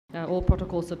All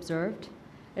protocols observed.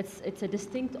 It's a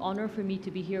distinct honor for me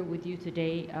to be here with you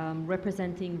today,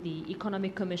 representing the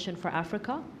Economic Commission for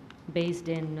Africa, based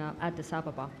in Addis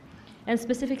Ababa, and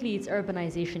specifically its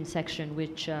urbanization section,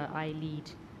 which I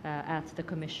lead at the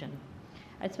Commission.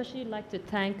 I'd especially like to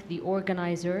thank the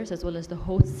organizers as well as the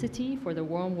host city for the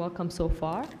warm welcome so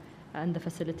far and the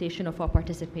facilitation of our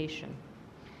participation.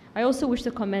 I also wish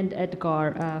to commend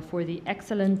Edgar for the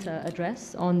excellent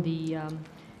address on the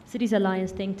Cities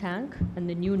Alliance think tank and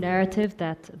the new narrative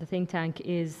that the think tank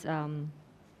is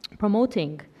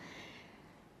promoting.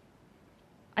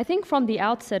 I think from the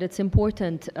outset it's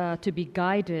important to be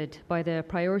guided by the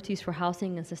priorities for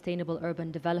housing and sustainable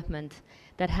urban development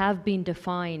that have been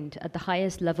defined at the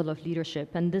highest level of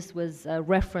leadership. And this was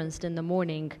referenced in the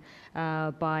morning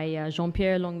by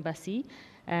Jean-Pierre Longbassi.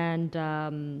 And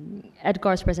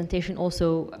Edgar's presentation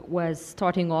also was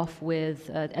starting off with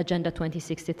Agenda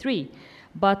 2063.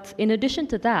 But in addition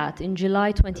to that, in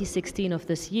July 2016 of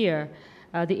this year,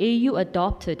 the AU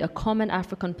adopted a common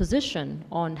African position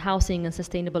on housing and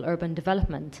sustainable urban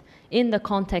development in the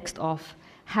context of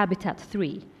Habitat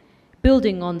 3,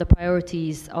 building on the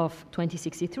priorities of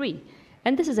 2063.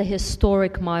 And this is a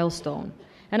historic milestone.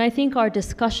 And I think our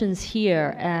discussions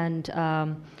here and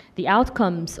the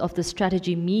outcomes of the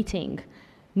strategy meeting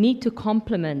need to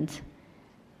complement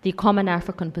the common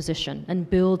African position and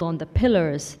build on the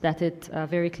pillars that it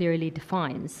very clearly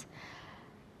defines.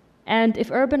 And if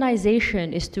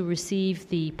urbanization is to receive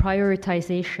the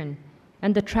prioritization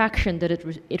and the traction that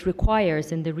it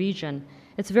requires in the region,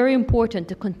 it's very important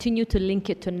to continue to link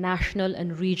it to national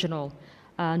and regional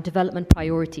development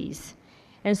priorities.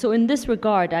 And so in this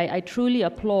regard, I truly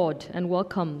applaud and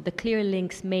welcome the clear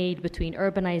links made between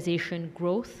urbanization,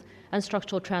 growth, and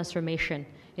structural transformation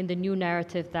in the new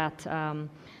narrative that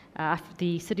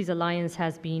the Cities Alliance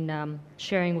has been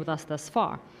sharing with us thus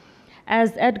far.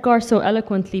 As Edgar so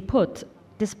eloquently put,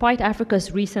 despite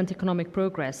Africa's recent economic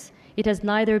progress, it has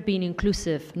neither been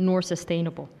inclusive nor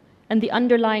sustainable. And the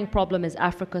underlying problem is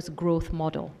Africa's growth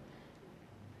model,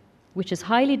 which is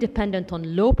highly dependent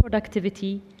on low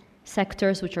productivity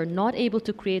sectors which are not able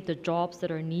to create the jobs that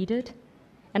are needed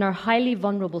and are highly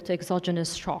vulnerable to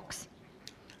exogenous shocks.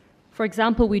 For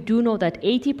example, we do know that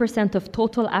 80% of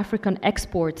total African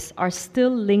exports are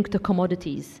still linked to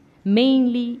commodities,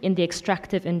 mainly in the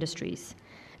extractive industries.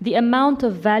 The amount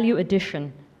of value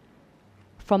addition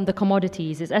from the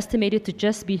commodities is estimated to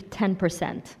just be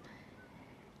 10%.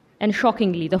 And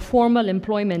shockingly, the formal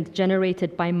employment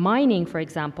generated by mining, for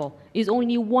example, is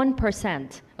only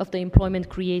 1% of the employment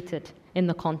created in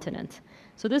the continent.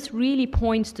 So this really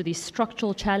points to the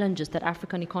structural challenges that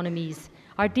African economies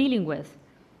are dealing with.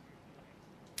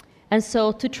 And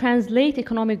so to translate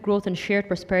economic growth and shared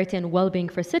prosperity and well-being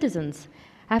for citizens,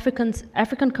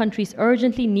 African countries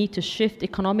urgently need to shift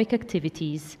economic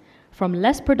activities from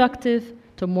less productive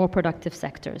to more productive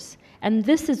sectors. And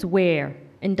this is where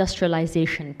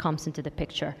industrialization comes into the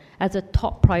picture as a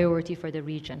top priority for the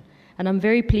region. And I'm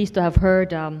very pleased to have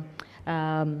heard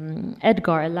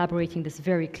Edgar elaborating this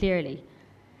very clearly.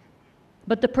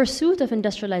 But the pursuit of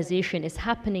industrialization is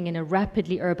happening in a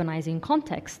rapidly urbanizing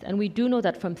context. And we do know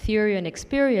that from theory and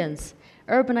experience,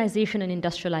 urbanization and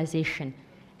industrialization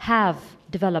have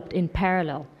developed in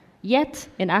parallel. Yet,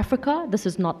 in Africa, this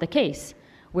is not the case.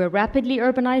 We're rapidly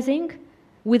urbanizing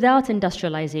without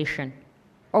industrialization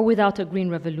or without a green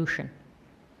revolution.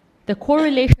 The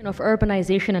correlation of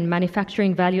urbanization and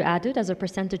manufacturing value added as a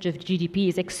percentage of GDP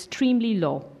is extremely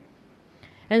low.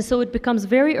 And so it becomes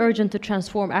very urgent to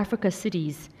transform Africa's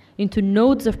cities into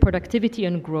nodes of productivity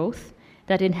and growth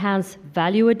that enhance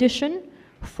value addition,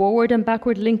 forward and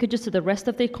backward linkages to the rest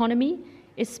of the economy,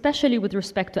 especially with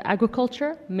respect to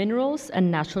agriculture, minerals, and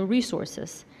natural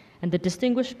resources. And the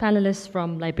distinguished panelist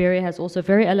from Liberia has also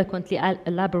very eloquently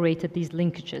elaborated these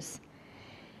linkages.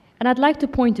 And I'd like to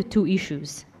point to two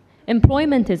issues.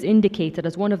 Employment is indicated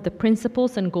as one of the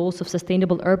principles and goals of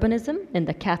sustainable urbanism in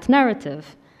the CAT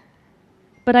narrative.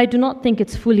 But I do not think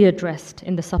it's fully addressed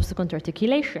in the subsequent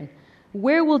articulation.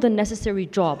 Where will the necessary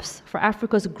jobs for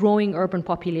Africa's growing urban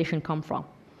population come from?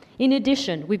 In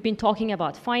addition, we've been talking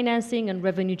about financing and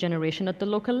revenue generation at the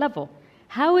local level.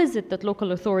 How is it that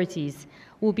local authorities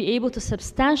will be able to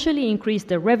substantially increase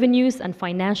their revenues and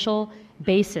financial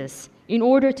basis in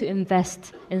order to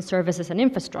invest in services and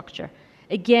infrastructure?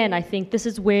 Again, I think this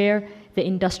is where the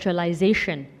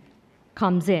industrialization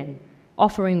comes in,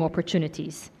 offering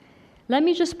opportunities. Let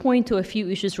me just point to a few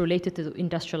issues related to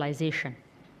industrialization.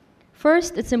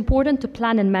 First, it's important to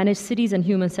plan and manage cities and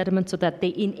human settlements so that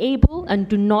they enable and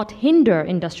do not hinder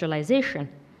industrialization.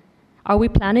 Are we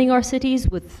planning our cities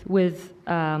with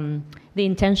the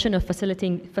intention of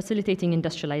facilitating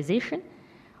industrialization?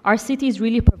 Are cities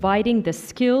really providing the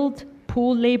skilled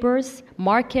pool laborers,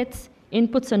 markets,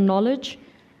 inputs, and knowledge?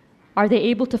 Are they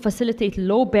able to facilitate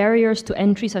low barriers to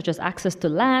entry, such as access to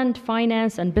land,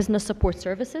 finance, and business support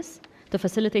services to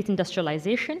facilitate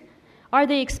industrialization? Are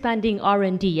they expanding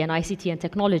R&D and ICT and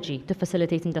technology to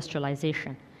facilitate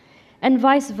industrialization? And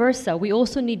vice versa, we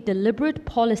also need deliberate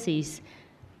policies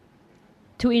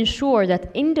to ensure that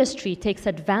industry takes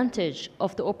advantage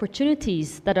of the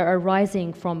opportunities that are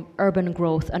arising from urban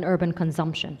growth and urban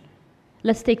consumption.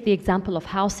 Let's take the example of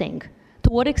housing. To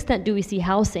what extent do we see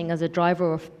housing as a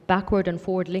driver of backward and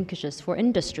forward linkages for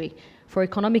industry, for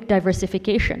economic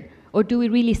diversification, or do we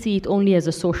really see it only as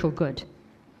a social good?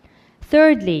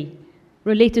 Thirdly,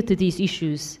 related to these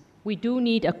issues, we do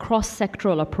need a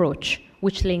cross-sectoral approach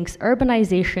which links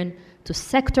urbanization to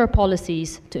sector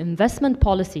policies, to investment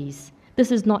policies.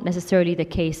 This is not necessarily the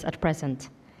case at present.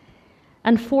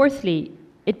 And fourthly,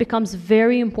 it becomes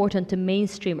very important to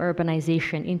mainstream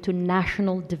urbanization into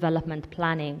national development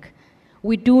planning.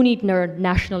 We do need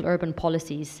national urban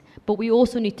policies, but we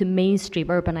also need to mainstream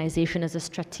urbanization as a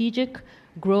strategic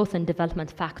growth and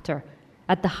development factor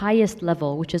at the highest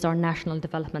level, which is our national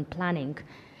development planning.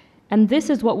 And this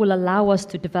is what will allow us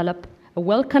to develop a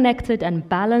well-connected and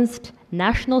balanced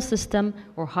national system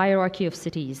or hierarchy of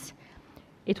cities.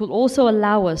 It will also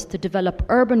allow us to develop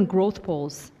urban growth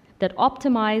poles that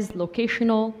optimize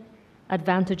locational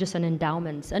advantages and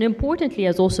endowments. And importantly,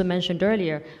 as also mentioned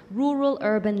earlier,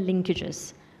 rural-urban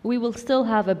linkages. We will still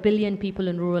have 1 billion people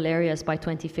in rural areas by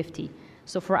 2050.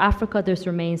 So for Africa, this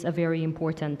remains a very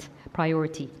important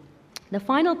priority. The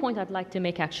final point I'd like to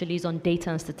make actually is on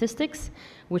data and statistics,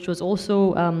 which was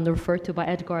also referred to by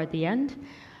Edgar at the end.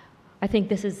 I think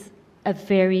this is a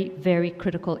very, very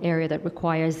critical area that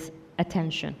requires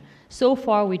attention. So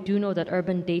far, we do know that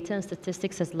urban data and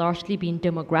statistics has largely been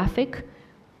demographic.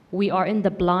 We are in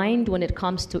the blind when it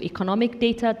comes to economic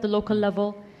data at the local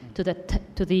level, to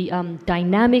the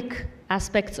dynamic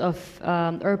aspects of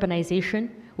urbanization.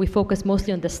 We focus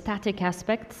mostly on the static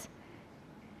aspects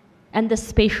and the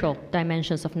spatial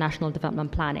dimensions of national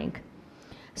development planning.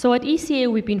 So at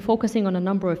ECA, we've been focusing on a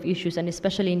number of issues, and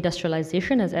especially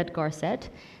industrialization, as Edgar said.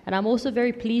 And I'm also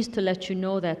very pleased to let you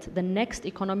know that the next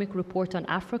economic report on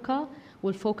Africa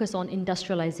will focus on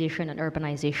industrialization and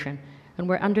urbanization. And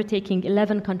we're undertaking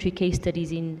 11 country case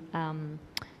studies in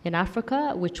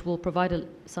Africa, which will provide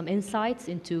some insights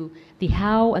into the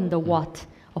how and the what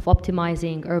of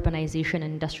optimizing urbanization and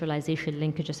industrialization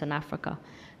linkages in Africa.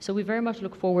 So we very much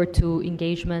look forward to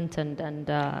engagement and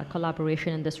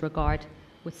collaboration in this regard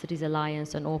with Cities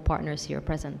Alliance and all partners here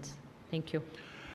present. Thank you.